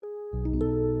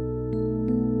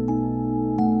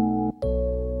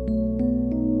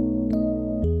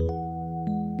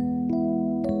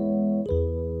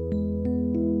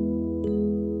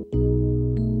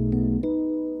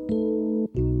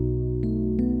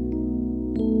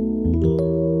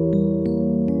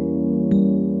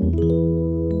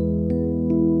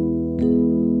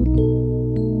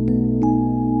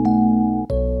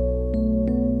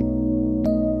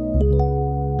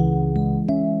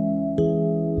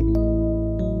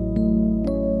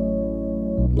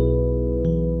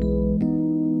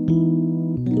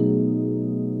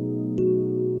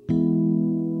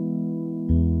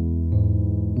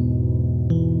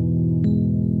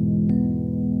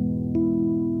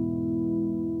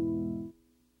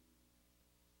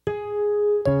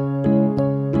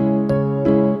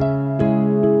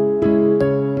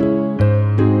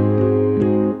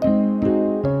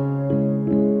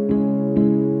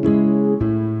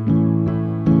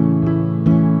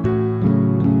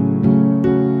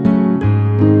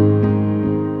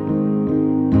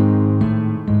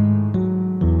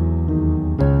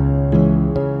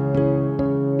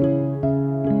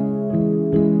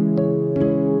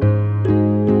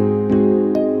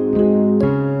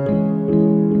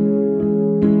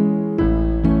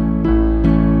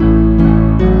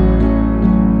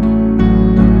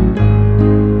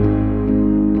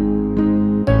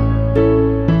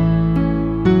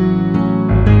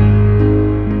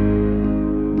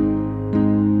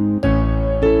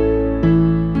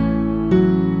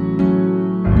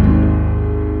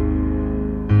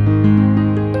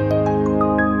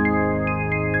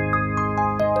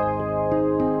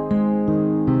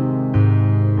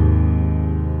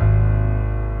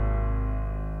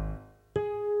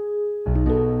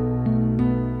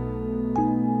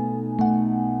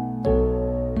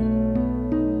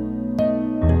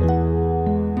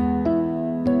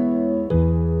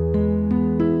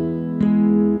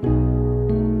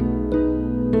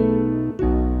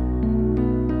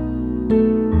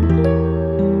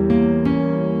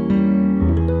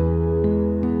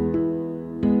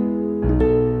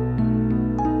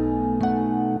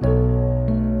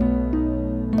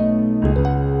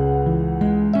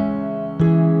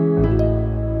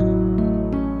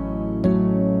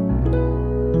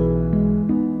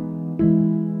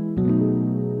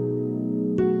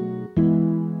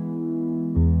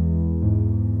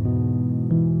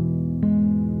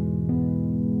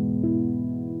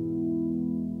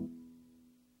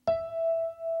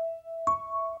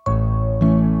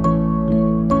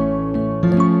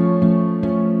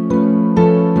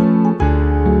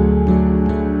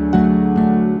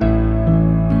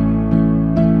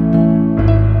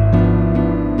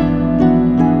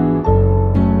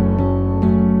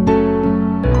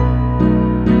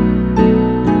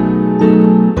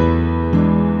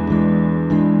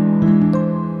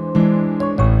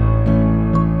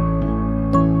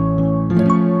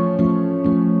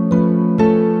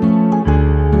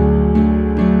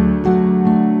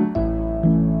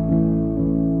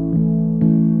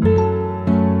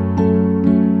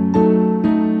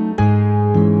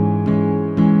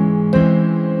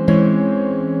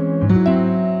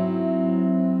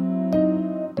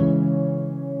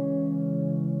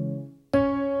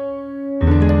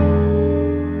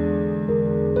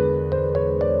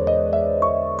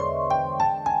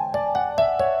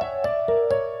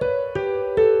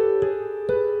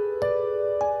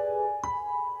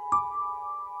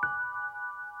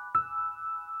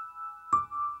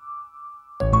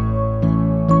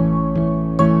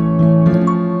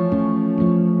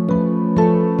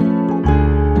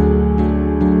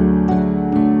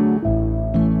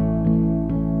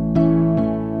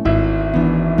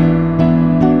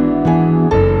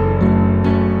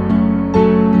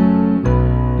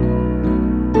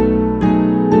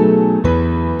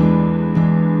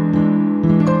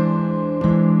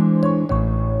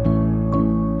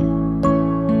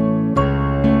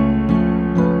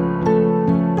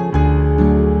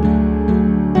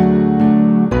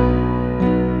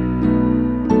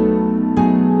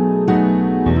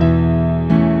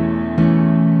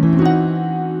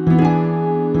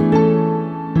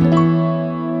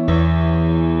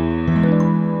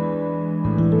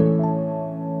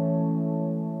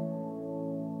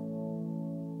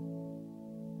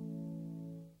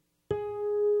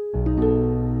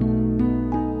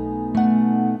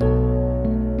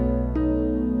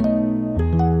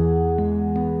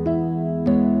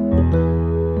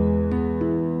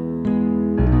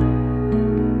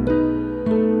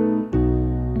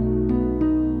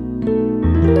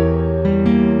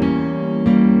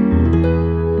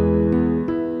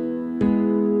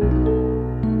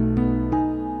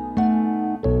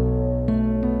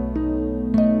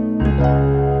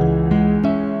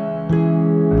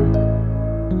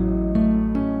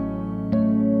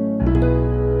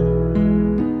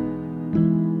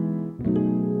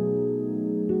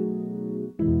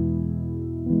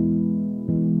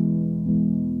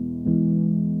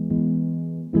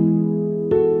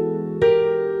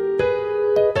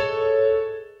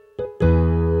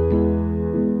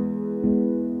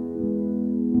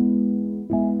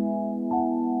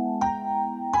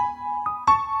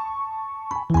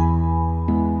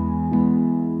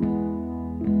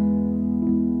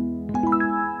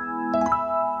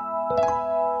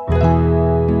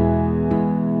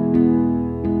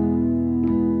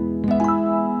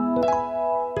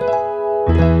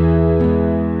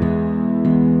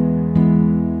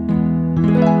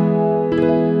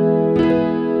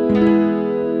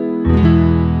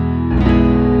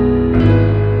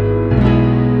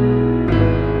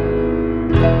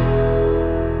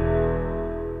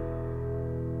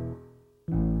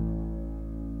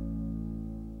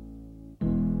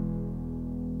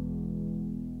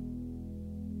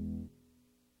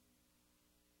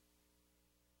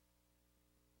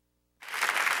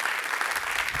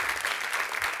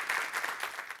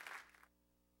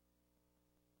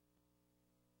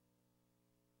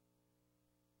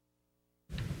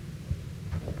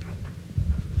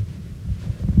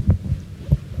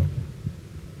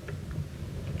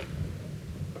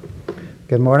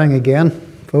Good morning again,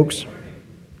 folks.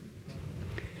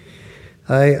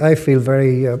 I feel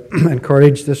very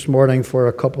encouraged this morning for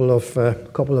a couple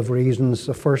of reasons.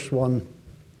 The first one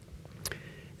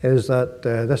is that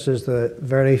this is the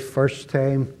very first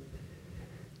time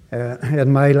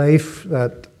in my life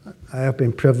that I have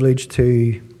been privileged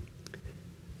to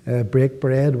break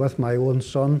bread with my own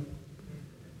son.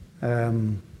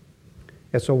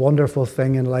 It's a wonderful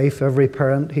thing in life. Every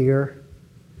parent here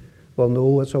will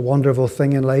know it's a wonderful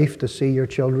thing in life to see your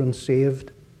children saved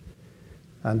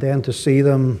and then to see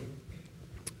them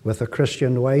with a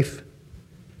Christian wife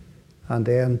and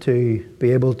then to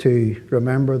be able to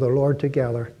remember the Lord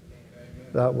together.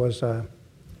 That was a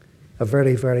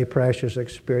very, very precious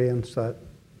experience that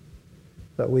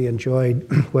we enjoyed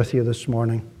with you this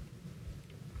morning.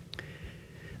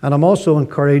 And I'm also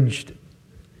encouraged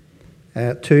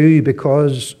too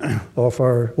because of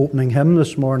our opening hymn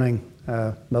this morning,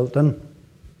 Milton.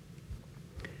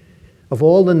 Of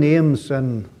all the names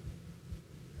in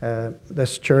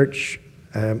this church,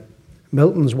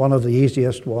 Milton's one of the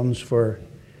easiest ones for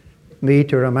me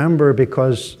to remember,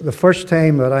 because the first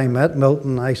time that I met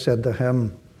Milton, I said to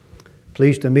him,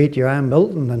 "Pleased to meet you, I'm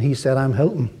Milton," and he said, "I'm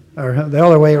Hilton," or the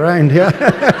other way around, yeah.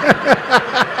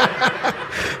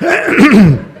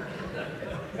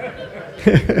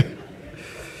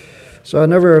 So I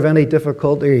never have any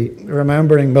difficulty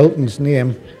remembering Milton's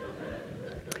name.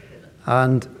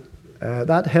 And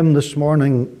that hymn this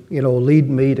morning, "Lead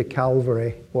Me to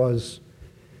Calvary," was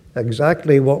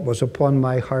exactly what was upon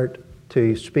my heart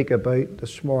to speak about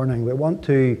this morning. We want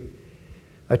to,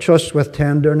 I trust with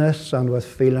tenderness and with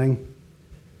feeling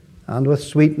and with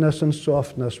sweetness and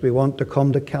softness, we want to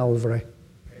come to Calvary.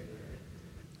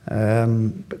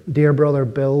 Dear Brother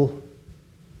Bill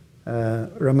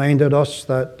reminded us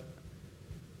that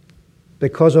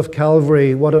because of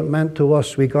Calvary, what it meant to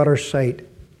us, we got our sight.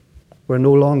 We're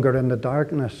no longer in the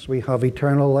darkness. We have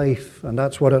eternal life, and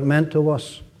that's what it meant to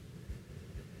us.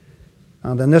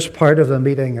 And in this part of the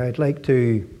meeting, I'd like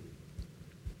to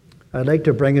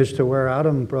bring us to where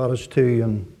Adam brought us to,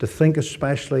 and to think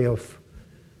especially of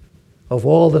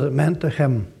all that it meant to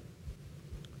him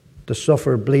to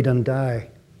suffer, bleed, and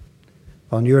die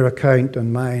on your account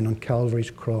and mine on Calvary's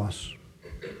cross.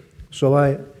 So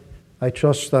I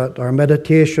trust that our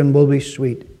meditation will be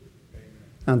sweet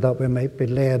and that we might be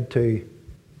led to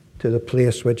the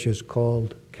place which is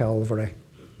called Calvary.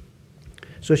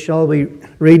 So shall we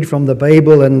read from the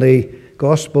Bible in the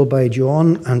Gospel by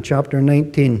John and chapter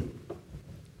 19.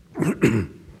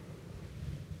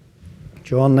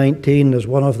 John 19 is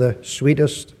one of the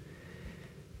sweetest,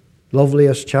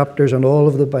 loveliest chapters in all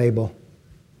of the Bible.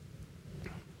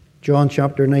 John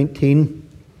chapter 19.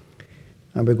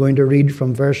 And we're going to read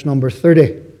from verse number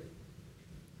 30.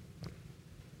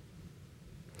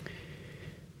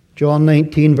 John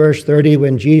 19, verse 30,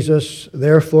 "When Jesus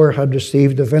therefore had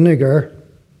received the vinegar,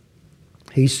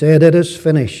 he said, 'It is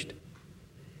finished.'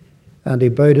 And he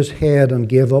bowed his head and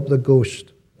gave up the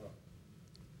ghost.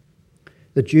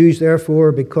 The Jews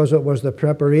therefore, because it was the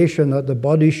preparation that the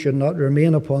body should not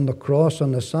remain upon the cross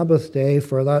on the Sabbath day,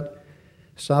 for that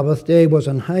Sabbath day was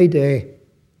an high day,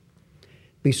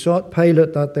 besought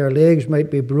Pilate that their legs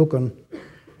might be broken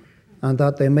and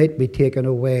that they might be taken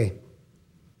away.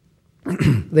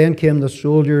 Then came the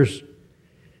soldiers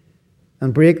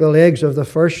and brake the legs of the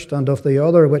first and of the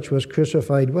other which was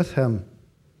crucified with him.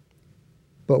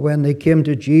 But when they came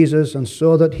to Jesus and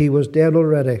saw that he was dead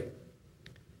already,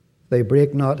 they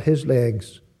brake not his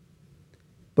legs.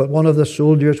 But one of the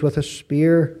soldiers with a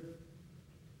spear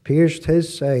pierced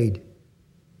his side,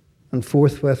 and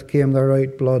forthwith came there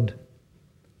out blood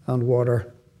and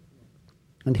water.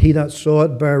 And he that saw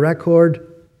it bare record,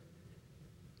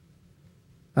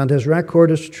 and his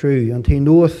record is true, and he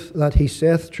knoweth that he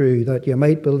saith true, that ye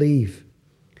might believe.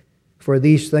 For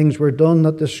these things were done,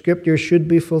 that the Scripture should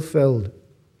be fulfilled.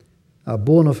 A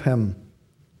bone of him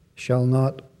shall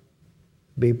not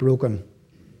be broken.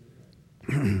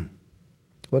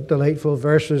 What delightful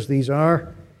verses these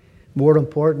are. More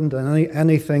important than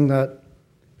anything that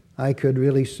I could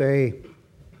really say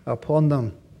upon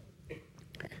them.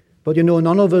 But you know,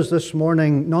 none of us this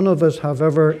morning, none of us have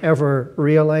ever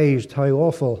realized how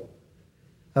awful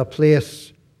a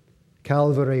place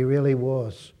Calvary really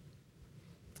was.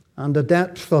 And the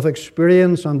depth of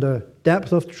experience and the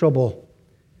depth of trouble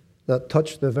that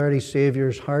touched the very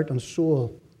Saviour's heart and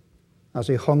soul as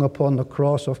he hung upon the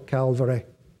cross of Calvary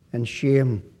in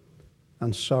shame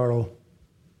and sorrow.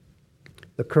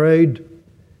 The crowd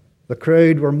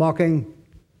were mocking,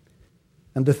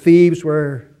 and the thieves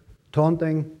were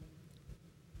taunting,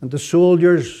 and the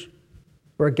soldiers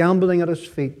were gambling at his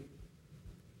feet,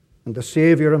 and the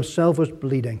Saviour himself was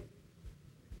bleeding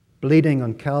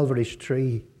on Calvary's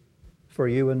tree for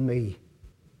you and me.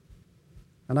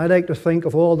 And I like to think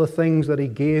of all the things that he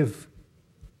gave.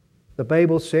 The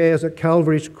Bible says at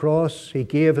Calvary's cross, he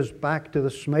gave his back to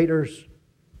the smiters.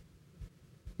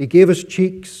 He gave his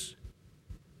cheeks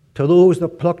to those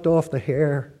that plucked off the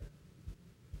hair.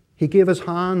 He gave his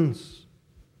hands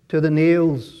to the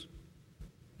nails.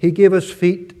 He gave his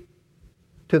feet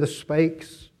to the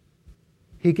spikes.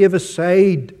 He gave his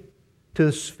side to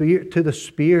the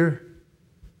spear.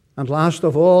 And last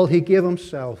of all, he gave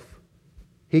himself.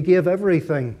 He gave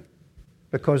everything,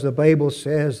 because the Bible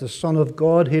says, the Son of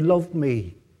God, he loved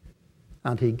me,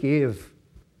 and he gave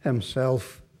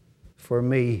himself for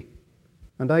me.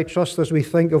 And I trust as we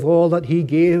think of all that he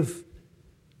gave,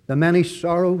 the many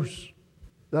sorrows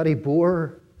that he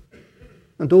bore,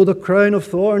 and oh, the crown of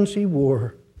thorns he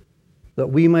wore, that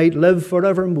we might live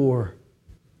forevermore.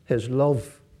 His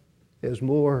love is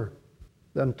more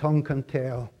than tongue can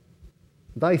tell.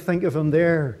 And I think of him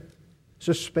there,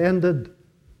 suspended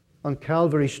on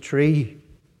Calvary's tree.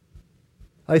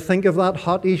 I think of that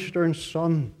hot eastern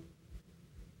sun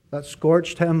that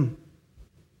scorched him.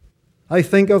 I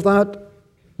think of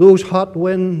those hot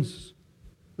winds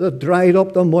that dried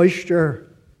up the moisture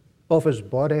of his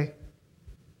body.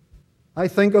 I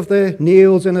think of the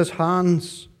nails in his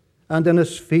hands and in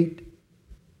his feet,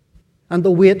 and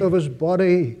the weight of his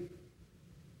body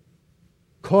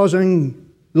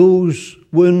causing those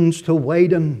wounds to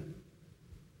widen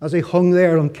as he hung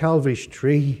there on Calvary's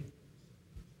tree.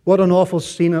 What an awful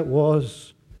scene it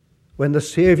was when the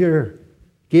Saviour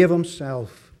gave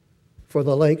himself for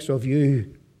the likes of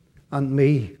you and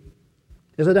me.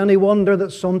 Is it any wonder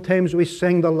that sometimes we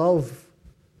sing the love?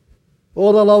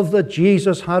 Oh, the love that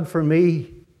Jesus had for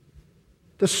me.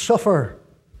 To suffer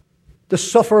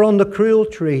on the cruel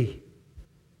tree,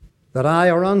 that I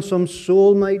a ransomed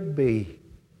soul might be.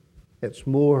 It's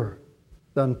more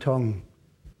than tongue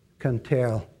can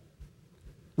tell.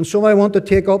 And so I want to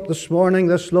take up this morning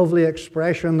this lovely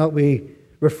expression that we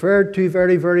referred to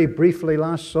very, very briefly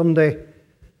last Sunday.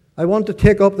 I want to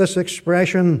take up this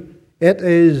expression, it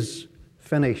is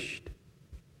finished.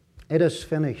 It is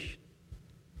finished.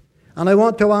 And I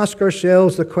want to ask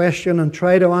ourselves the question and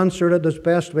try to answer it as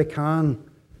best we can,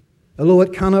 although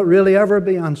it cannot really ever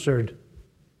be answered,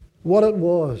 what it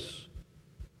was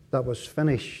that was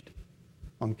finished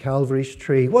on Calvary's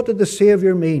tree. What did the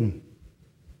Saviour mean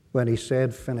when he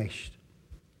said finished?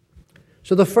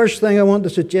 So the first thing I want to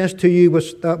suggest to you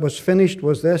that was finished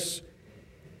was this.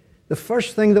 The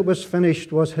first thing that was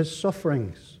finished was his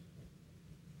sufferings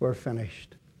were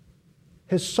finished.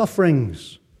 His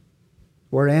sufferings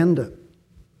were ended.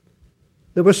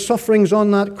 There were sufferings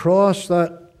on that cross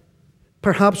that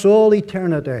perhaps all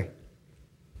eternity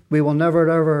we will never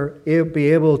ever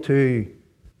be able to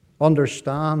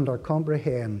understand or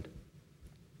comprehend.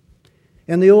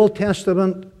 In the Old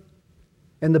Testament,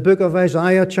 in the book of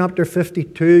Isaiah, chapter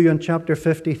 52 and chapter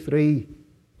 53,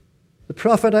 the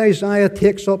prophet Isaiah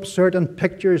takes up certain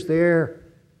pictures there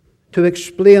to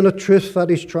explain a truth that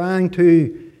he's trying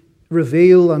to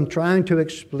reveal and trying to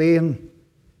explain.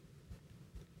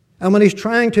 And when he's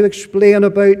trying to explain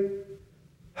about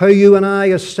how you and I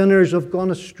as sinners have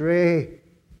gone astray,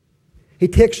 he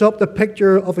takes up the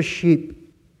picture of a sheep.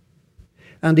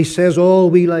 And he says, all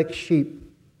we like sheep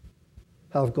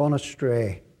have gone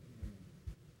astray.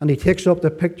 And he takes up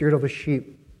the picture of a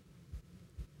sheep.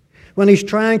 When he's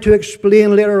trying to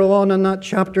explain later on in that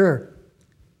chapter,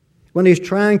 when he's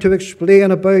trying to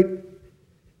explain about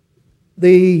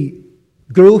the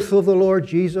growth of the Lord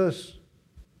Jesus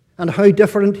and how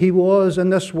different he was in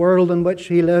this world in which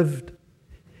he lived,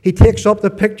 he takes up the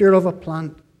picture of a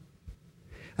plant.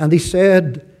 And he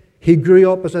said he grew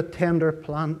up as a tender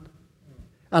plant,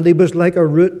 and he was like a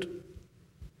root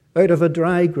out of a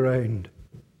dry ground.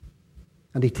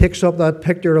 And he takes up that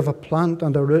picture of a plant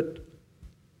and a root.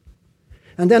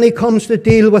 And then he comes to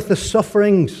deal with the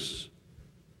sufferings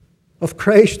of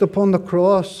Christ upon the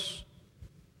cross.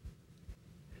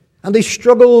 And he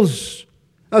struggles,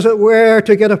 as it were,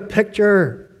 to get a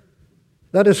picture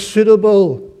that is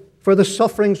suitable for the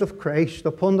sufferings of Christ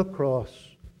upon the cross.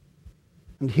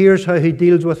 And here's how he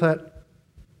deals with it.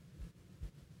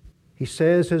 He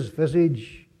says his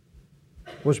visage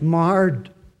was marred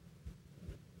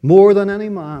more than any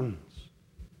man's,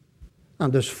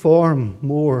 and his form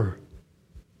more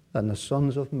than the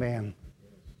sons of men.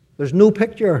 There's no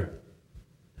picture.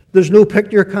 There's no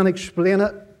picture can explain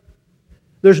it.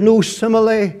 There's no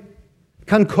simile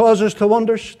can cause us to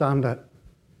understand it.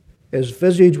 His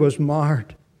visage was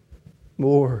marred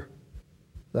more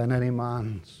than any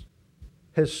man's.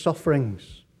 His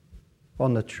sufferings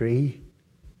on the tree.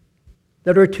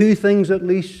 There are two things at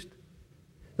least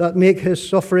that make his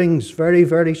sufferings very,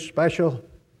 very special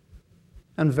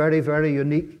and very, very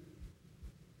unique.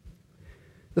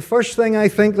 The first thing I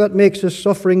think that makes his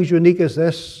sufferings unique is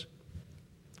this.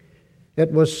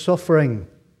 It was suffering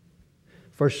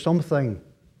for something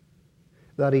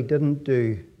that he didn't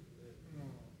do.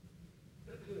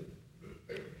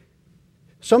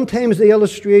 Sometimes the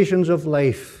illustrations of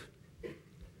life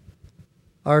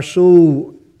are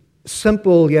so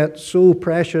simple yet so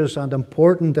precious and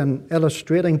important in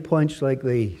illustrating points like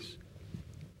these.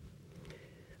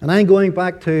 And I'm going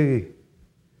back to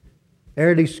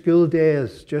early school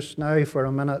days just now for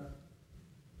a minute.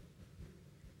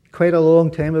 Quite a long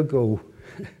time ago.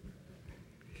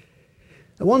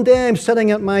 And one day I'm sitting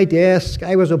at my desk.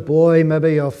 I was a boy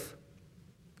maybe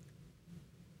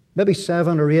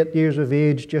 7 or 8 years of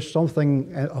age, just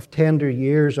something of tender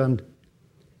years, and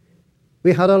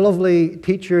we had a lovely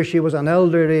teacher. She was an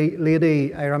elderly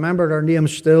lady. I remember her name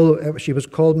still. She was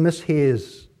called Miss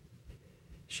Hayes.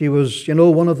 She was,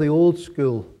 one of the old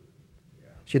school.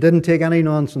 She didn't take any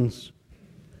nonsense.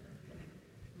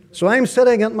 So I'm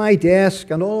sitting at my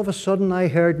desk, and all of a sudden I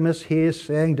heard Miss Hayes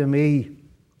saying to me,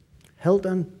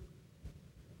 Hilton,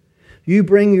 you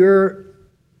bring your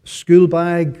school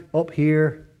bag up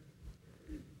here,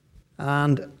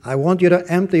 and I want you to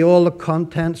empty all the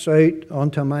contents out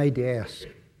onto my desk.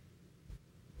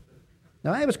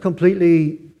 Now, I was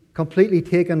completely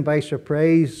taken by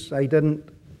surprise. I didn't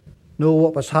know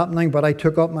what was happening, but I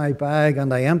took up my bag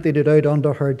and I emptied it out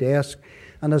onto her desk.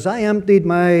 And as I emptied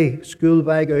my school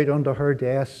bag out onto her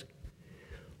desk,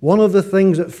 one of the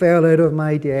things that fell out of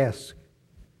my desk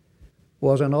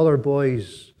was another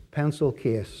boy's pencil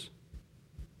case.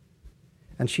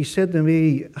 And she said to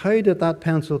me, how did that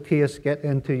pencil case get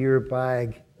into your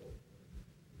bag?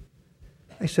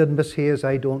 I said, Miss Hayes,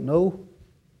 I don't know.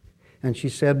 And she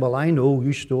said, well, I know,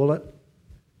 you stole it.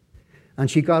 And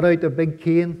she got out the big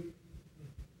cane.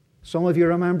 Some of you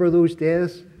remember those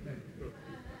days?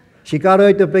 She got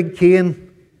out the big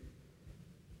cane,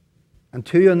 and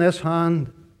 2 in this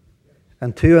hand,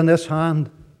 and 2 in this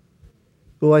hand.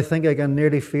 Oh, I think I can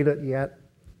nearly feel it yet.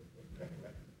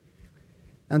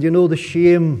 And the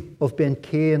shame of being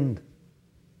caned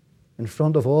in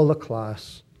front of all the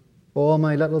class, all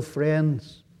my little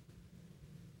friends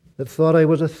that thought I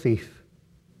was a thief.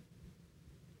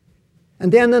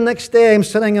 And then the next day I'm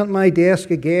sitting at my desk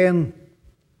again,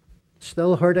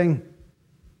 still hurting.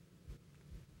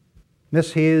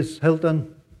 Miss Hayes,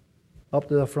 Hilton, up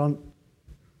to the front.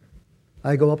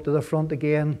 I go up to the front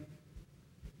again.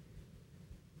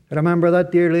 I remember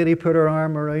that dear lady put her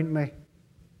arm around me.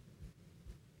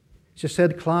 She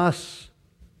said, class,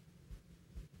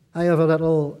 I have a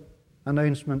little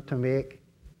announcement to make.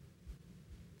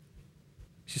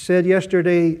 She said,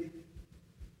 yesterday,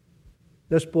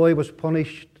 this boy was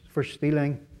punished for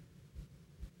stealing.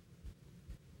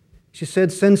 She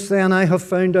said, since then I have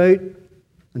found out,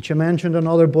 and she mentioned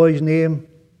another boy's name.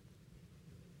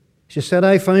 She said,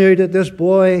 I found out that this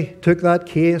boy took that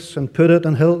case and put it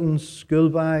in Hilton's school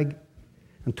bag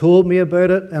and told me about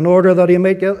it in order that he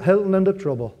might get Hilton into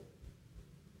trouble.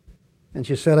 And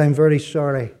she said, I'm very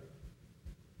sorry.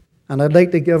 And I'd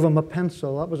like to give him a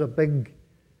pencil. That was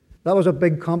a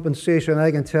big compensation,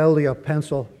 I can tell you, a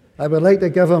pencil. I would like to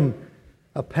give him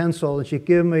a pencil, and she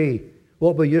gave me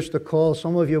what we used to call,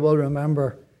 some of you will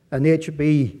remember, an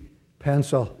HB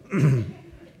pencil.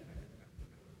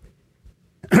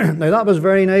 Now that was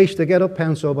very nice to get a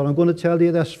pencil, but I'm going to tell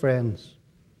you this, friends.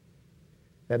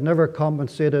 It never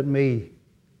compensated me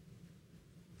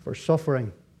for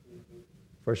suffering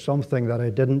for something that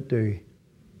I didn't do.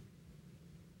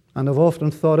 And I've often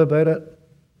thought about it,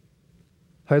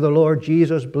 how the Lord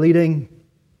Jesus bleeding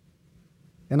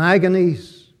in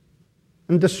agonies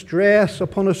and distress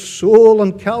upon his soul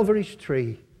on Calvary's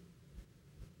tree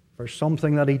for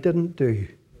something that he didn't do.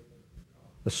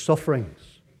 The sufferings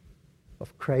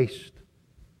of Christ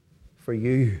for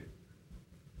you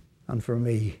and for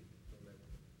me.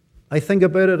 I think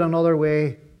about it another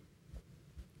way.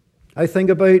 I think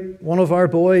about one of our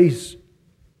boys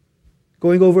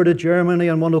going over to Germany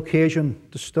on one occasion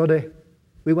to study.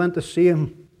 We went to see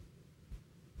him.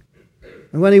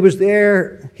 And when he was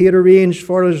there, he had arranged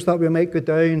for us that we might go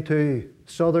down to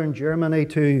southern Germany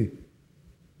to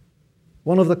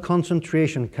one of the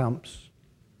concentration camps,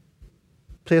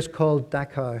 a place called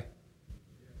Dachau.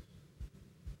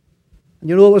 And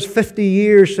you know, it was 50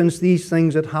 years since these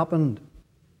things had happened,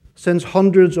 since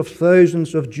hundreds of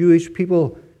thousands of Jewish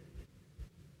people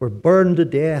were burned to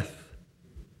death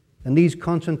in these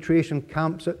concentration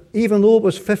camps. Even though it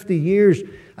was 50 years,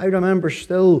 I remember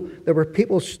still there were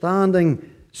people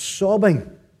standing, sobbing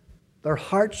their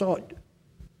hearts out,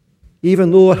 even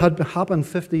though it had happened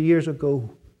 50 years ago.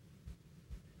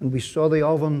 And we saw the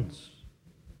ovens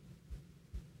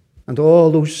and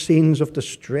all those scenes of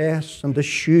distress and the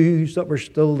shoes that were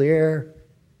still there.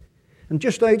 And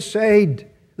just outside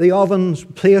the ovens,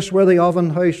 place where the oven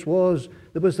house was,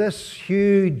 there was this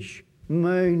huge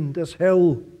mound, this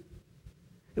hill.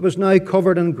 It was now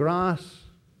covered in grass.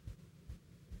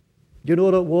 Do you know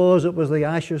what it was? It was the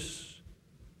ashes.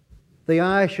 The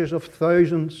ashes of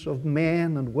thousands of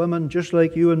men and women just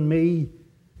like you and me.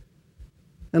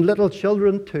 And little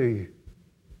children too,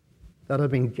 that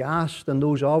had been gassed in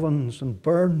those ovens and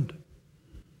burned.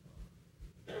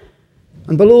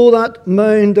 And below that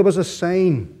mound there was a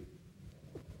sign.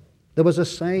 There was a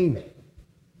sign.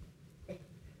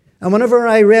 And whenever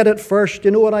I read it first,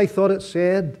 you know what I thought it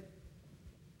said?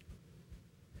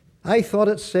 I thought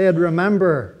it said,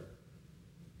 remember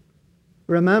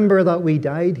that we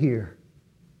died here.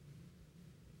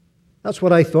 That's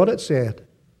what I thought it said.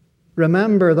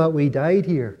 Remember that we died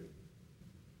here.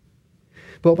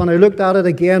 But when I looked at it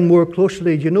again more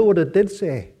closely, do you know what it did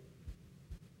say?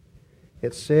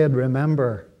 It said,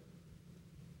 remember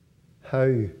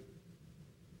how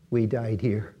we died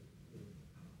here.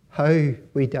 How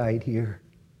we died here.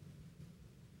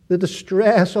 The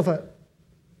distress of it.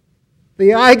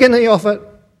 The agony of it.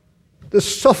 The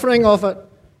suffering of it.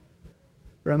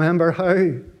 Remember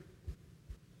how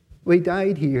we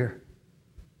died here.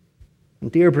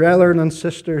 And dear brethren and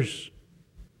sisters,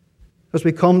 as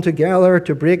we come together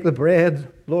to break the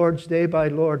bread, Lord's Day by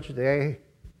Lord's Day,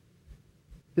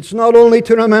 it's not only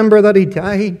to remember that He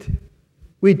died.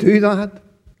 We do that.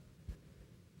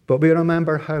 But we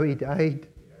remember how He died.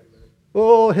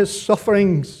 Oh, His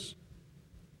sufferings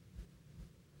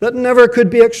that never could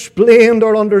be explained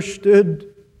or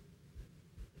understood.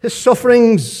 His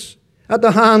sufferings at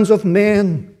the hands of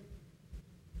men.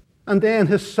 And then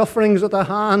His sufferings at the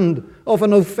hand of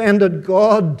an offended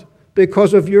God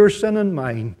because of your sin and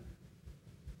mine.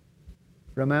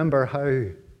 Remember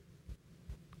how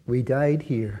we died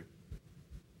here.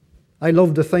 I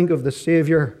love to think of the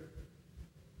Savior.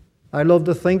 I love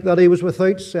to think that He was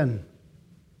without sin.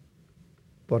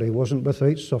 But He wasn't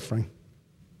without suffering.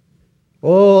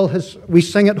 We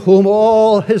sing at home,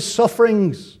 all His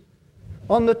sufferings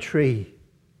on the tree.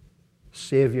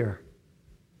 Savior,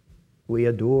 we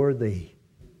adore Thee.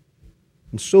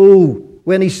 And so,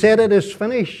 when He said it is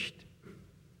finished,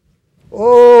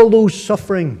 all those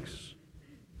sufferings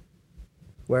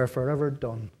were forever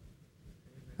done.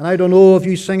 And I don't know if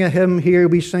you sing a hymn here,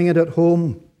 we sing it at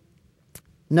home.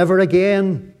 Never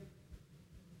again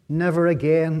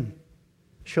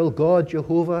shall God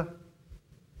Jehovah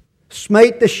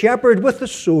smite the shepherd with the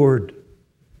sword,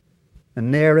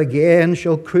 and ne'er again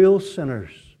shall cruel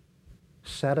sinners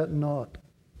set at naught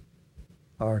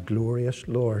our glorious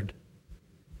Lord.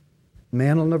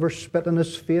 Men will never spit in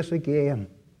His face again.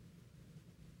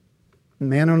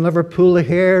 Men will never pull the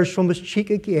hairs from His cheek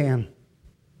again.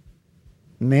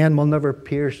 Men will never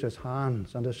pierce His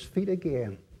hands and His feet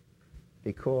again,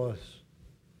 because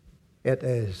it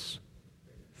is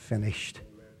finished.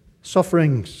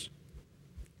 Sufferings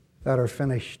that are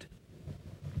finished.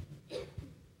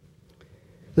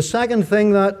 The second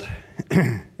thing that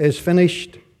is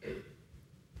finished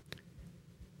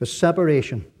was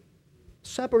separation.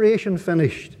 Separation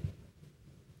finished.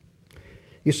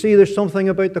 You see, there's something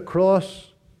about the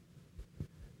cross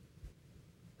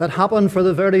that happened for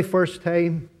the very first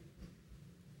time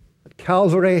at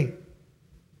Calvary.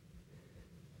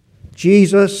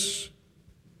 Jesus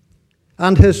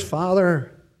and his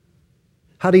Father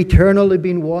had eternally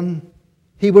been one.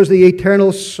 He was the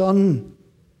eternal Son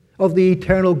of the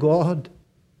eternal God.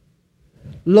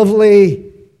 Lovely,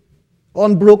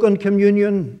 unbroken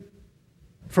communion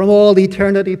from all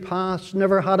eternity past,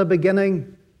 never had a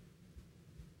beginning.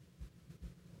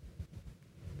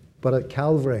 But at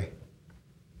Calvary,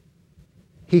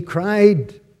 he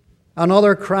cried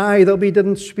another cry that we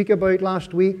didn't speak about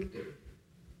last week.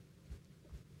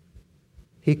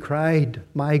 He cried,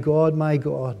 my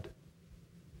God,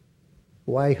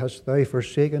 why hast thou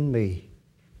forsaken me?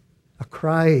 A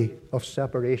cry of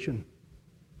separation.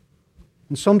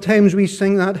 And sometimes we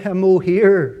sing that hymn, oh,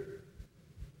 hear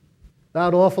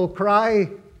that awful cry.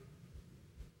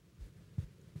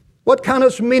 What can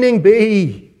its meaning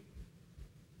be?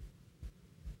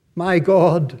 My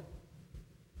God,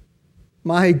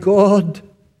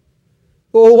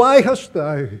 oh, why hast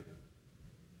thou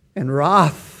in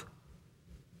wrath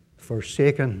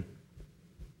forsaken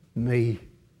me?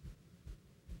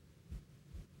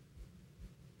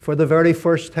 For the very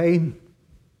first time,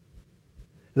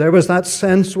 there was that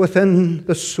sense within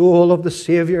the soul of the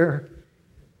Savior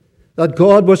that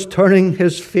God was turning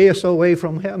his face away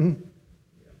from him.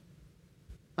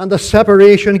 And the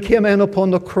separation came in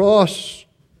upon the cross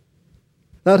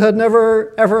that had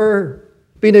never, ever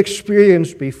been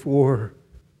experienced before.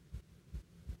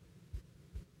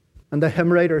 And the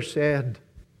hymn writer said,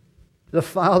 the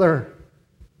Father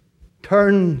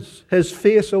turns his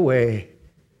face away,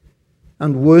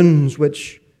 and wounds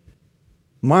which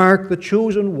mark the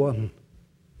chosen one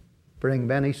bring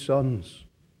many sons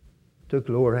to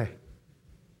glory.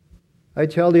 I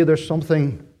tell you, there's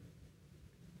something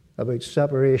about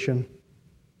separation.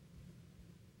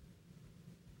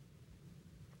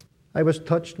 I was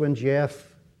touched when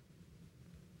Jeff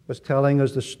was telling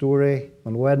us the story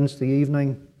on Wednesday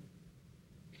evening,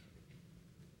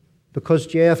 because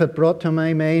Jeff had brought to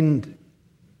my mind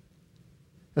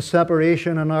a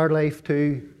separation in our life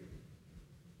too.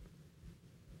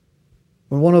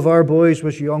 When one of our boys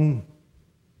was young,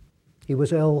 he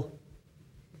was ill,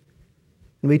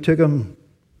 and we took him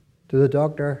to the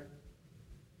doctor.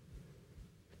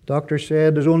 The doctor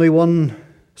said there's only one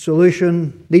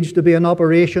solution, needs to be an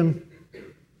operation.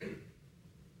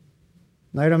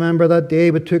 And I remember that day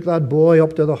we took that boy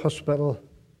up to the hospital,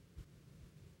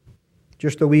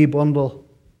 just a wee bundle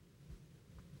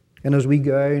in his wee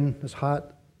gown, his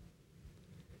hat.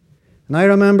 And I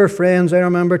remember, friends,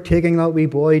 taking that wee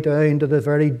boy down to the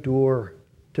very door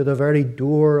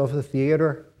of the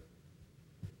theatre.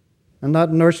 And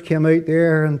that nurse came out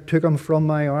there and took him from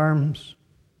my arms.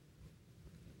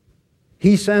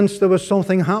 He sensed there was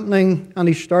something happening and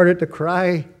he started to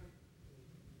cry.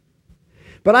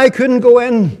 But I couldn't go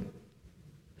in.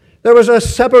 There was a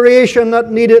separation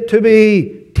that needed to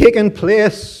be taken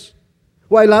place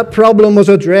while that problem was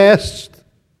addressed.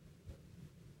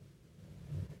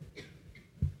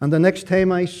 And the next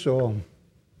time I saw him,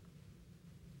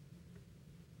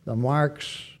 the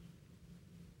marks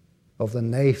of the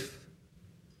knife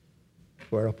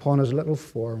were upon his little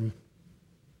form.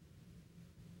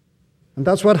 And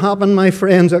that's what happened, my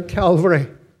friends, at Calvary.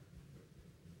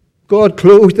 God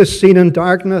closed the scene in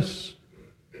darkness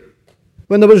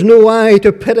when there was no eye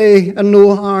to pity and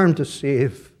no arm to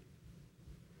save.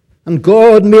 And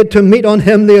God made to meet on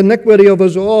him the iniquity of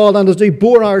us all, and as he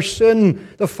bore our sin,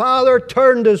 the Father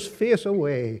turned his face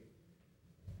away.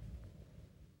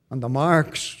 And the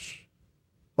marks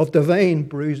of divine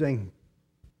bruising,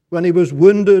 when he was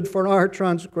wounded for our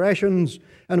transgressions,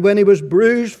 and when he was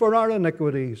bruised for our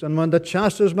iniquities, and when the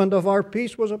chastisement of our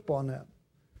peace was upon him,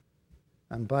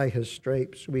 and by his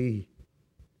stripes we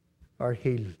are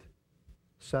healed.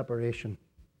 Separation.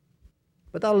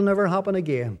 But that'll never happen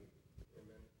again.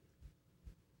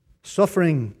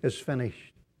 Suffering is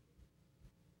finished,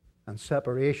 and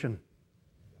separation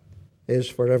is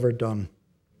forever done.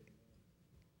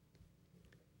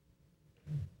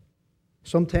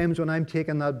 Sometimes when I'm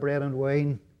taking that bread and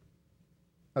wine,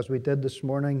 as we did this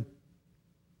morning,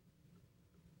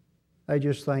 I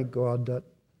just thank God that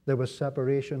there was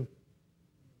separation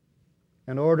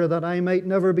in order that I might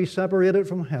never be separated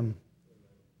from him.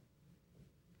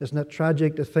 Isn't it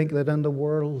tragic to think that in the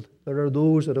world there are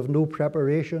those that have no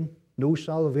preparation, no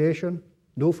salvation,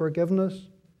 no forgiveness,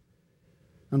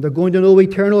 and they're going to know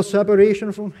eternal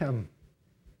separation from him?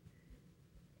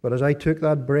 But as I took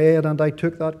that bread and I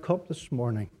took that cup this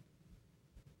morning,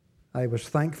 I was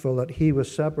thankful that he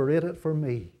was separated from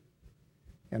me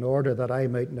in order that I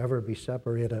might never be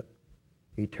separated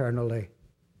eternally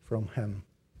from him.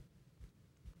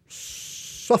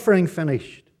 Suffering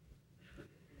finished.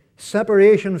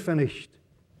 Separation finished.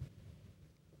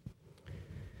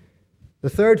 The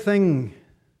third thing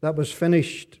that was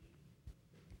finished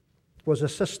was a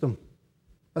system.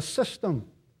 A system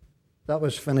that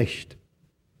was finished.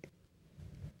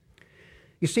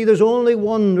 You see, there's only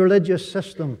one religious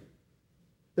system.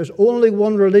 There's only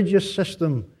one religious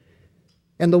system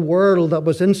in the world that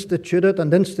was instituted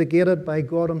and instigated by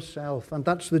God himself, and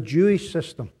that's the Jewish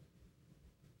system.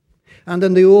 And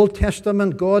in the Old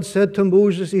Testament, God said to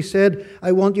Moses, he said,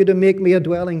 I want you to make me a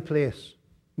dwelling place.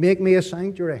 Make me a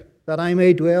sanctuary, that I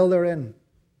may dwell therein.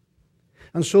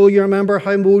 And so you remember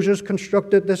how Moses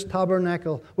constructed this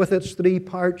tabernacle with its three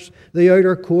parts, the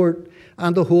outer court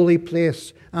and the holy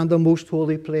place and the most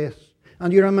holy place.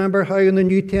 And you remember how in the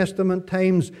New Testament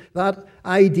times that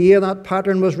idea, that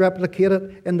pattern was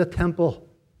replicated in the temple.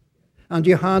 And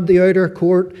you had the outer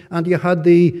court, and you had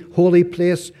the holy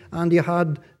place, and you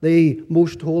had the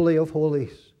most holy of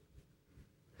holies.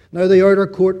 Now the outer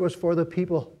court was for the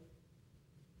people.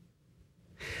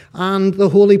 And the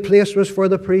holy place was for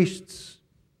the priests.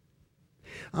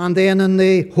 And then in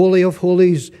the Holy of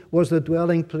Holies was the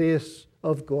dwelling place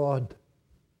of God.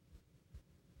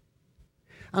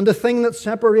 And the thing that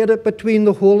separated between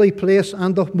the holy place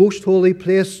and the most holy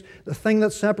place, the thing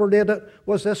that separated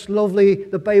was this lovely,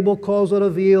 the Bible calls it a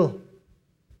veil.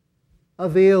 A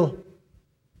veil.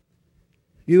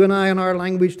 You and I in our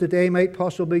language today might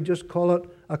possibly just call it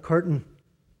a curtain.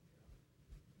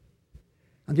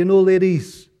 And you know,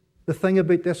 ladies, the thing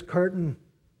about this curtain,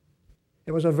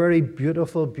 it was a very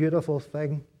beautiful, beautiful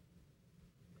thing.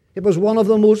 It was one of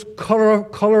the most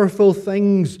colorful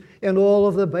things in all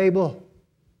of the Bible.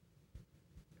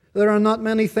 There are not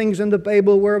many things in the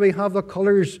Bible where we have the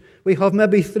colors. We have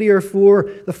maybe 3 or 4.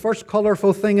 The first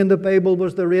colorful thing in the Bible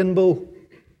was the rainbow.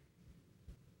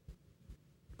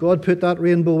 God put that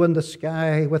rainbow in the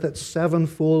sky with its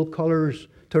 7-fold colors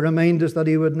to remind us that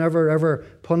he would never ever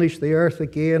punish the earth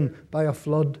again by a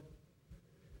flood.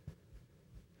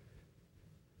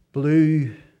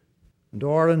 Blue and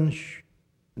orange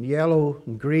and yellow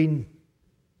and green,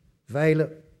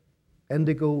 violet,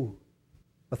 indigo.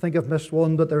 I think I've missed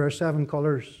one, but there are 7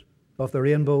 colors of the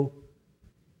rainbow.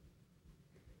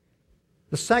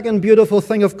 The second beautiful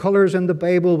thing of colors in the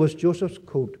Bible was Joseph's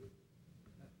coat.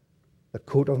 The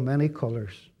coat of many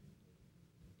colors.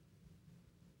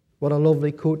 What a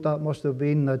lovely coat that must have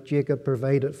been that Jacob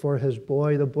provided for his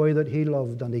boy, the boy that he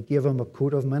loved, and he gave him a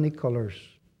coat of many colors.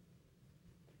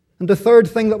 And the third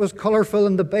thing that was colorful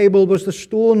in the Bible was the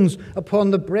stones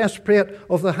upon the breastplate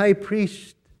of the high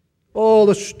priest. All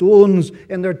the stones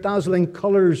in their dazzling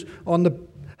colors on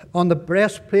the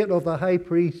breastplate of the high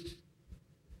priest.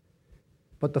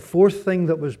 But the fourth thing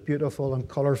that was beautiful and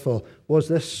colorful was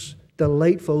this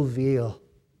delightful veil,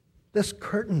 this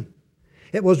curtain.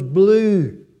 It was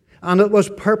blue, and it was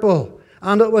purple,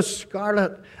 and it was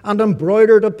scarlet, and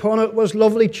embroidered upon it was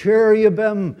lovely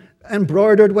cherubim,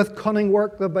 embroidered with cunning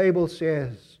work, the Bible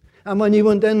says. And when you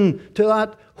went into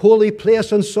that holy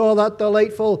place and saw that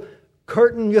delightful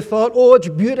curtain, you thought, oh, it's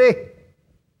beauty.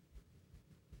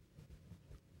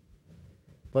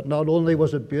 But not only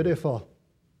was it beautiful,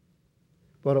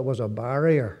 but it was a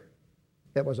barrier.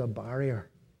 It was a barrier.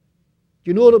 Do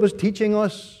you know what it was teaching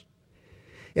us?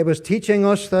 It was teaching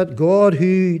us that God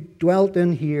who dwelt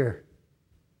in here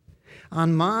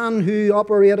and man who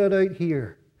operated out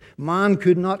here, man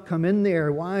could not come in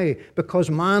there. Why? Because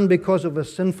man, because of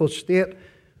his sinful state,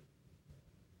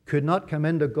 could not come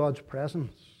into God's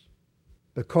presence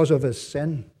because of his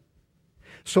sin.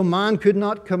 So man could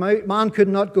not come out, man could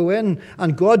not go in,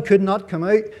 and God could not come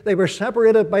out. They were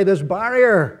separated by this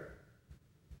barrier.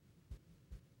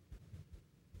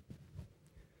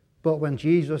 But when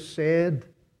Jesus said,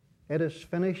 "It is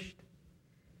finished,"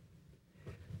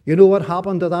 you know what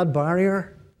happened to that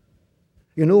barrier?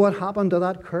 You know what happened to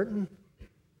that curtain?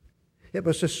 It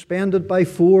was suspended by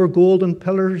 4 golden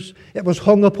pillars. It was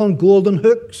hung upon golden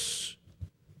hooks.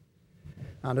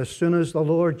 And as soon as the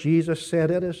Lord Jesus said,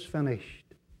 "It is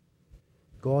finished,"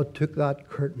 God took that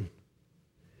curtain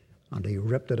and he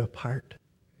ripped it apart.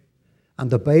 And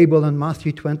the Bible in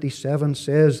Matthew 27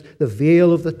 says the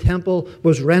veil of the temple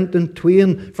was rent in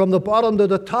twain from the bottom to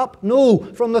the top. No,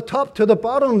 from the top to the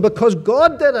bottom, because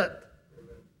God did it.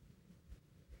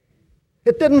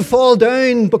 It didn't fall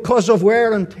down because of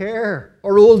wear and tear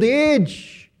or old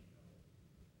age.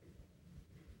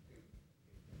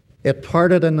 It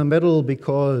parted in the middle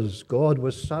because God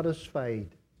was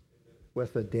satisfied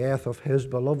with the death of his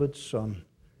beloved Son.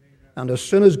 And as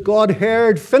soon as God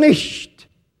heard, finished,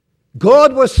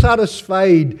 God was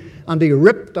satisfied, and he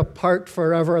ripped apart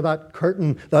forever that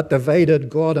curtain that divided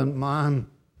God and man.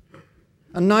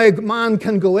 And now man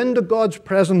can go into God's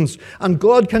presence, and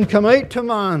God can come out to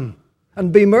man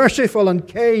and be merciful and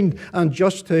kind and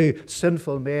just to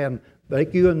sinful men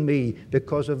like you and me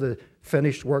because of the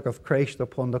finished work of Christ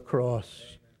upon the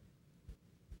cross.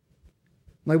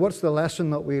 Now, what's the lesson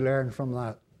that we learn from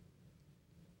that?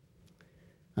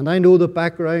 And I know the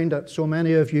background that so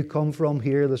many of you come from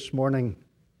here this morning.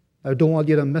 I don't want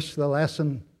you to miss the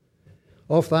lesson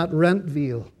of that rent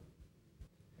veil.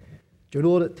 Do you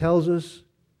know what it tells us?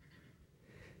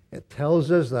 It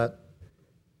tells us that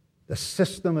the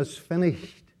system is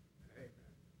finished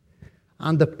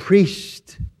and the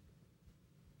priest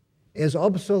is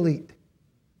obsolete.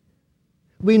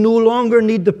 We no longer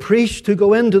need the priest to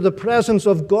go into the presence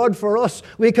of God for us.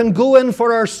 We can go in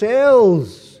for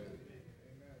ourselves.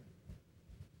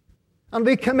 And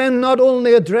we come in not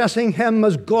only addressing Him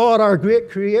as God, our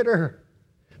great Creator,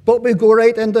 but we go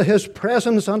right into His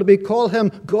presence and we call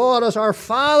Him God as our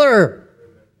Father.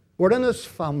 We're in His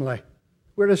family.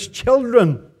 We're His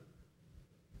children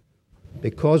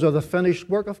because of the finished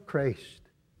work of Christ.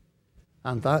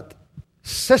 And that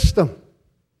system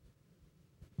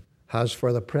has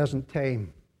for the present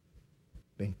time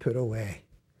been put away.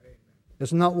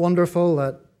 Isn't that wonderful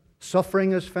that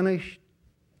suffering is finished?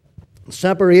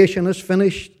 Separation is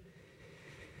finished.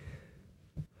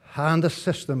 And the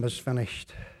system is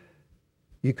finished.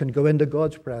 You can go into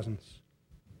God's presence.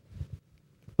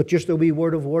 But just a wee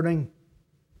word of warning.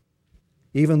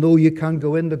 Even though you can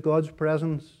go into God's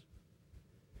presence,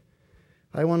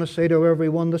 I want to say to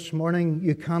everyone this morning,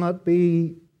 you cannot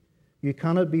be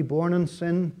born in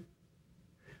sin,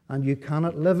 and you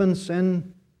cannot live in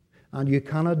sin, and you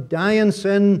cannot die in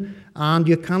sin, and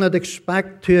you cannot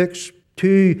expect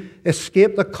to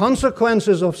escape the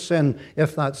consequences of sin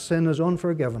if that sin is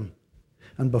unforgiven.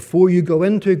 And before you go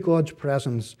into God's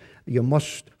presence, you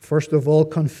must first of all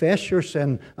confess your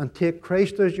sin and take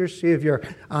Christ as your Savior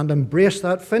and embrace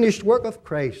that finished work of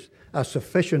Christ as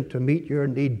sufficient to meet your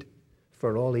need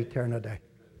for all eternity.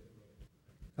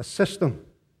 A system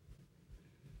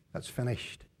that's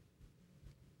finished.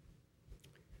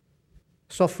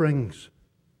 Sufferings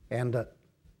ended.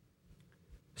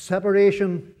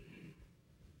 Separation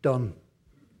done.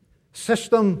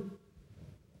 System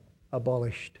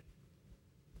abolished.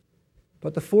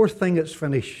 But the fourth thing that's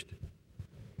finished.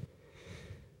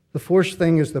 The fourth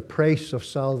thing is the price of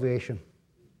salvation.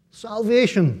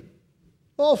 Salvation.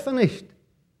 All finished.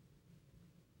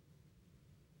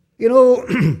 You know,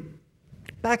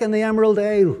 back in the Emerald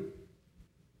Isle,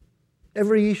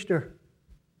 every Easter,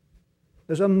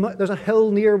 there's a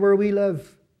hill near where we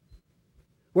live,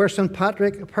 where St.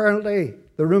 Patrick, apparently,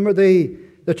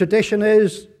 the tradition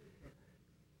is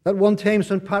that one time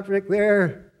St. Patrick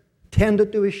there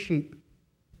tended to his sheep.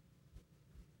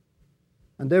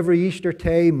 And every Easter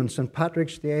time and St.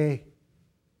 Patrick's Day,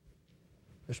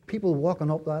 there's people walking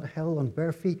up that hill on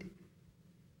bare feet,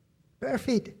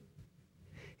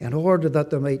 in order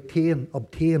that they might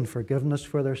obtain forgiveness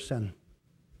for their sin.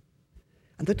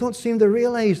 And they don't seem to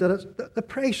realize that the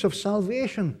price of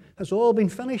salvation has all been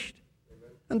finished.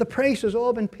 And the price has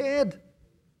all been paid.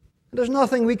 And there's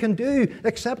nothing we can do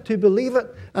except to believe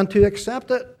it and to accept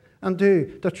it and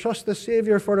to trust the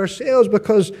Savior for ourselves,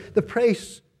 because the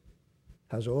price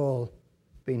has all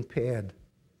been paid.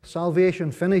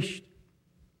 Salvation finished.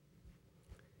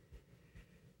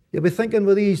 You'll be thinking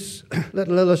with these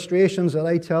little illustrations that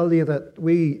I tell you that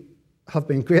we have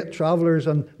been great travellers,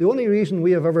 and the only reason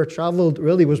we have ever travelled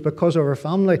really was because of our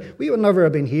family. We would never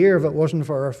have been here if it wasn't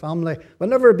for our family. We'd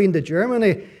never have been to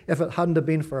Germany if it hadn't have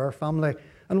been for our family.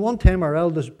 And one time our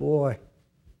eldest boy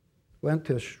went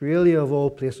to Australia, of all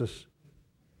places.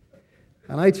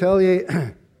 And I tell you,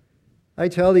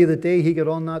 the day he got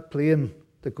on that plane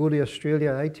to go to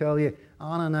Australia, I tell you,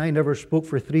 Anna and I never spoke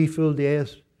for 3 full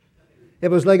days. It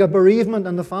was like a bereavement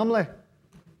in the family.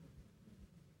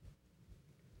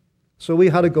 So we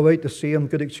had to go out to see him.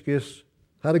 Good excuse.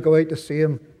 Had to go out to see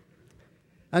him.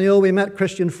 And we met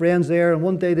Christian friends there, and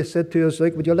one day they said to us,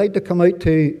 would you like to come out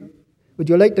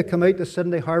to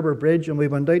Sydney Harbour Bridge? And we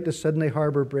went out to Sydney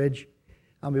Harbour Bridge.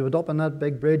 And we went up on that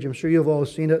big bridge. I'm sure you've all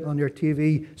seen it on your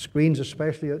TV screens,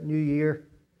 especially at New Year.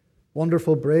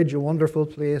 Wonderful bridge, a wonderful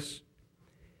place.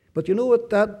 But you know what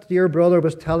that dear brother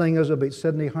was telling us about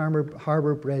Sydney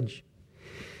Harbour Bridge?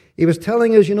 He was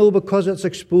telling us, because it's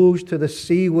exposed to the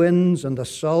sea winds and the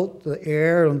salt, the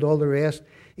air and all the rest,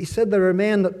 he said there are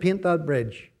men that paint that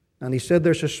bridge. And he said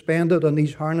they're suspended on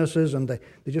these harnesses and they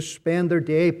just spend their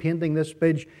day painting this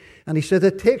bridge. And he said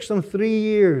it takes them 3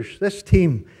 years, this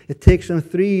team, it takes them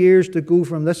 3 years to go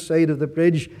from this side of the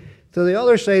bridge to the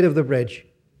other side of the bridge.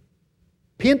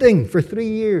 Painting for 3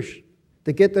 years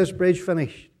to get this bridge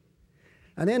finished.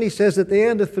 And then he says at the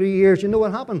end of 3 years, you know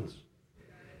what happens?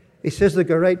 He says they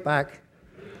go right back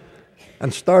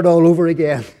and start all over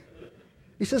again.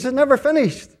 He says it's never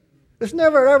finished. It's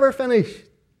never ever finished.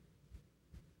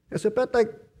 It's a bit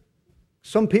like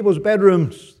some people's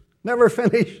bedrooms. Never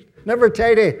finished. Never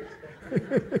tidy.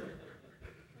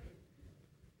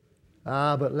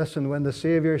 But listen, when the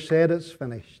Savior said it's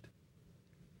finished,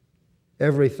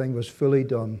 everything was fully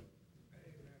done.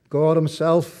 God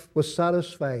himself was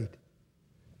satisfied.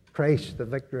 Christ, the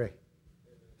victory,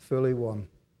 fully won.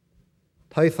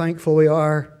 How thankful we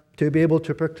are to be able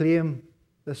to proclaim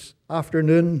this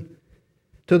afternoon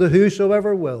to the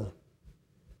whosoever will,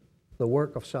 the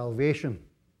work of salvation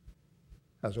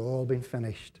has all been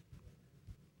finished.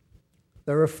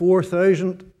 There are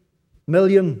 4,000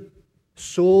 million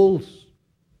souls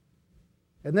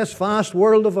in this vast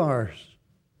world of ours.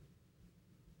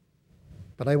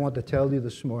 But I want to tell you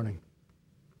this morning,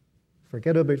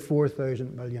 forget about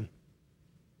 4,000 million.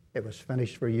 It was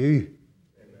finished for you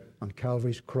on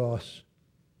Calvary's cross.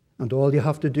 And all you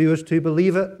have to do is to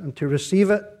believe it and to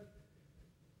receive it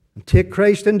and take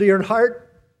Christ into your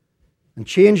heart and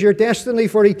change your destiny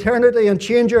for eternity and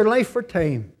change your life for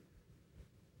time,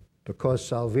 because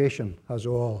salvation has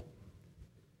all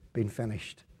been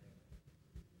finished.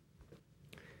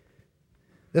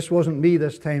 This wasn't me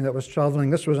this time that was traveling.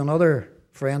 This was another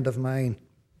friend of mine.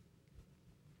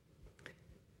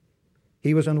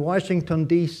 He was in Washington,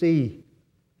 D.C.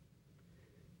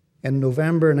 in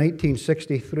November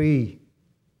 1963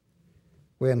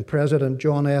 when President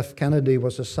John F. Kennedy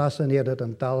was assassinated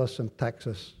in Dallas, in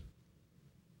Texas.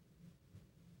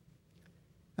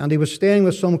 And he was staying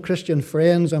with some Christian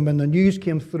friends, and when the news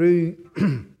came through,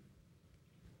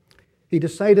 he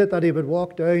decided that he would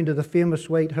walk down to the famous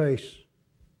White House.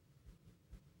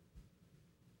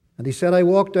 And he said, I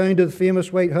walked down to the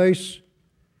famous White House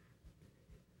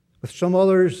with some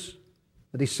others,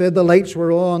 and he said the lights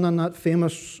were on in that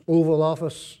famous Oval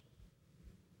Office.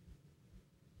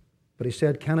 But he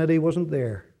said Kennedy wasn't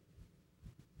there.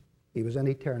 He was in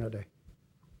eternity.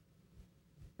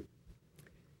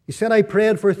 He said, I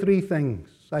prayed for 3 things.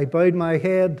 I bowed my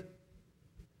head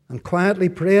and quietly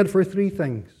prayed for 3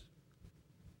 things.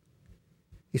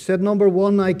 He said, number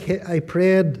 1, I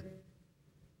prayed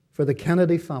for the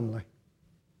Kennedy family.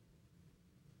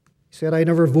 He said, I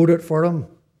never voted for him.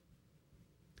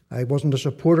 I wasn't a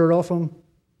supporter of him.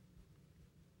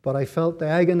 But I felt the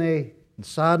agony and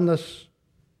sadness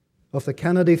of the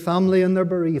Kennedy family in their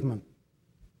bereavement.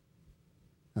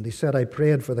 And he said, I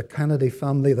prayed for the Kennedy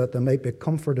family that they might be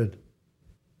comforted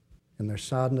in their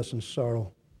sadness and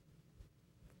sorrow.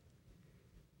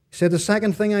 He said, the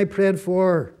second thing I prayed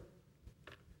for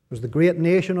was the great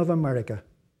nation of America.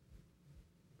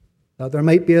 That there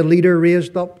might be a leader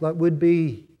raised up that would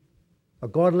be a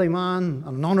godly man,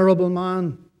 an honorable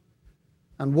man,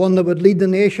 and one that would lead the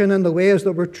nation in the ways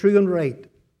that were true and right.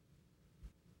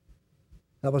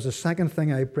 That was the second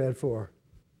thing I prayed for.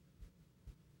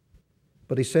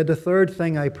 But he said the third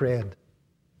thing I prayed.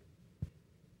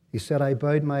 He said, I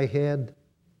bowed my head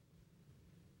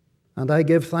and I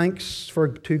give thanks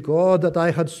to God that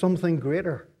I had something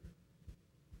greater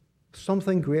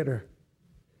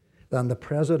than the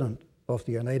President of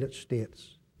the United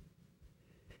States.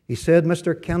 He said,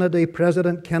 Mr. Kennedy,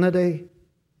 President Kennedy,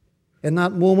 in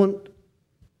that moment,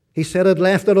 he said had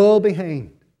left it all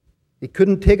behind. He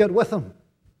couldn't take it with him.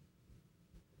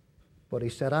 But he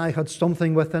said, I had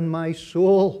something within my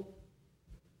soul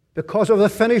because of the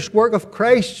finished work of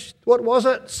Christ. What was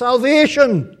it?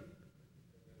 Salvation,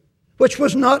 which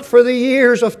was not for the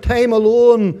years of time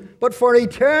alone, but for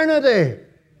eternity.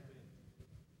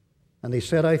 And he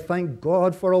said, I thank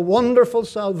God for a wonderful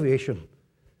salvation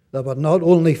that would not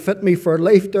only fit me for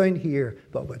life down here,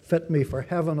 but would fit me for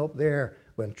heaven up there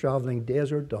when traveling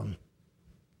days are done.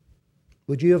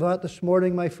 Would you have that this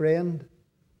morning, my friend?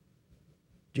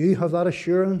 Do you have that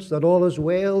assurance that all is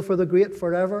well for the great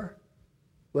forever?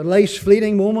 When life's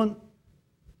fleeting moment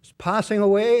is passing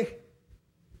away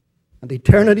and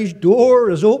eternity's door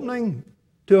is opening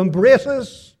to embrace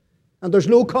us and there's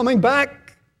no coming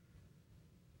back?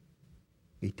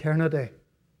 Eternity.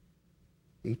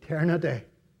 Eternity.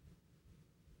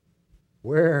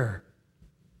 Where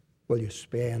will you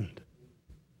spend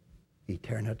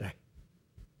eternity?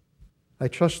 I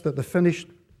trust that the finished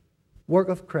work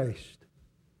of Christ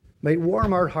might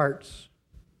warm our hearts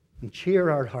and cheer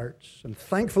our hearts, and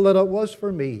thankful that it was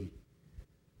for me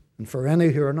and for any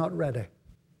who are not ready,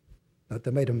 that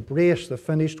they might embrace the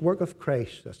finished work of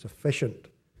Christ as sufficient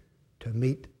to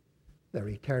meet their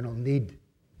eternal need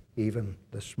even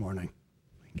this morning.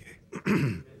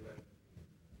 Thank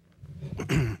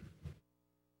you.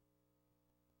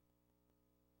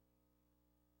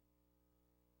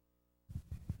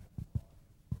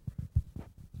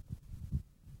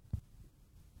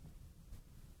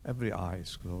 Every eye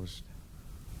is closed.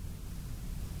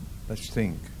 Let's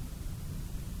think.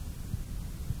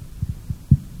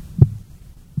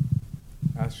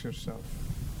 Ask yourself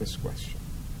this question.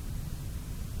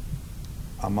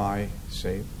 Am I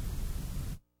saved?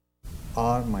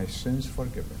 Are my sins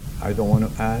forgiven? I don't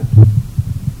want to add.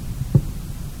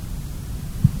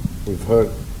 We've heard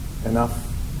enough.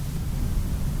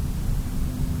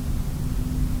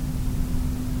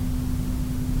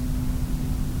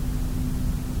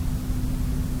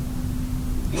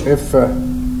 If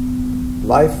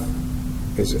life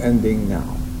is ending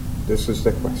now, this is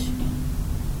the question.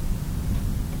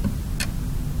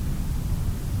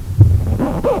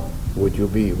 Would you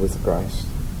be with Christ?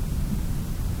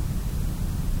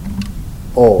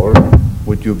 Or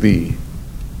would you be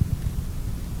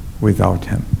without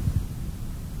Him?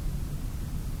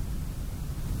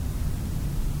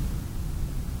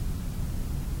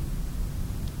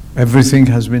 Everything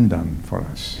has been done for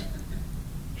us.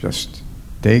 Just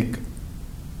take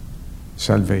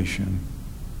salvation,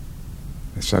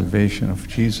 the salvation of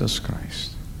Jesus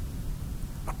Christ,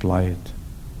 apply it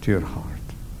to your heart.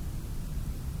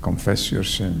 Confess your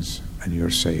sins and you're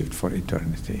saved for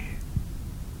eternity.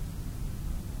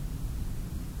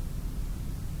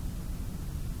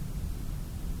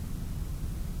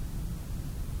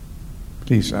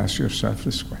 Please ask yourself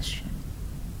this question.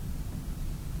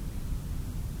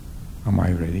 Am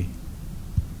I ready?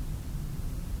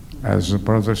 As the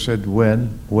brother said, well,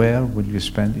 where will you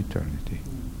spend eternity?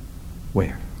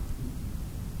 Where?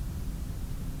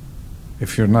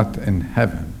 If you're not in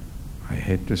heaven, I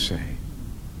hate to say,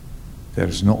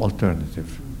 there's no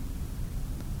alternative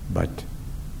but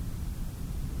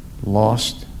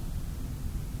lost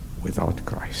without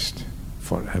Christ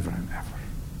forever and ever.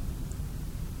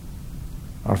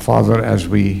 Our Father, as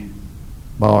we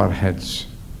bow our heads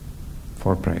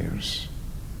for prayers,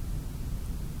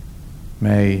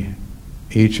 may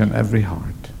each and every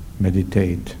heart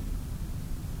meditate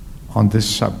on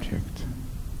this subject.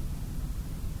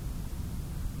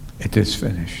 It is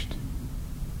finished.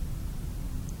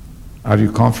 Are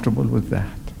you comfortable with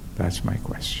that? That's my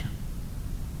question.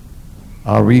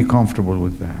 Are we comfortable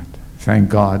with that? Thank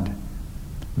God.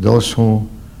 Those who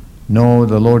know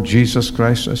the Lord Jesus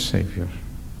Christ as Savior,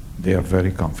 they are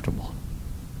very comfortable.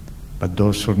 But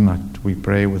those who are not, we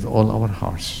pray with all our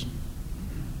hearts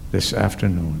this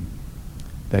afternoon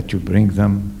that you bring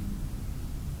them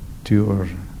to your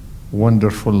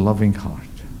wonderful, loving heart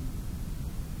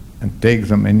and take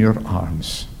them in your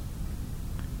arms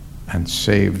and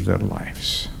save their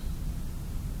lives.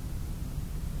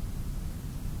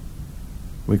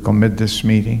 We commit this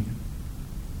meeting,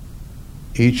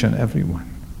 each and every one,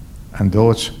 and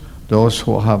those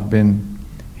who have been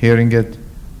hearing it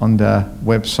on the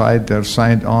website, they're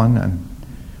signed on, and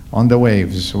on the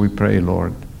waves, we pray,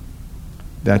 Lord,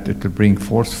 that it will bring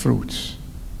forth fruits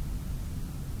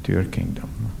to your kingdom.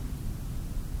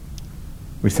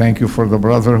 We thank you for the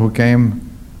brother who came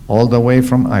all the way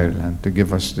from Ireland to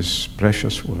give us this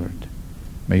precious word.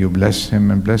 May you bless him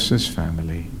and bless his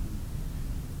family.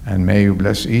 And may you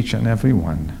bless each and every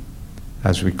one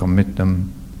as we commit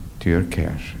them to your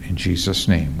care. In Jesus'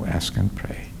 name we ask and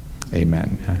pray.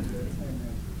 Amen.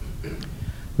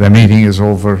 The meeting is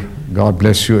over. God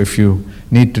bless you. If you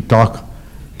need to talk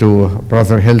to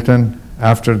Brother Hilton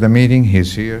after the meeting,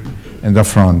 he's here in the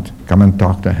front. Come and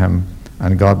talk to him.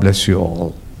 And God bless you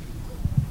all.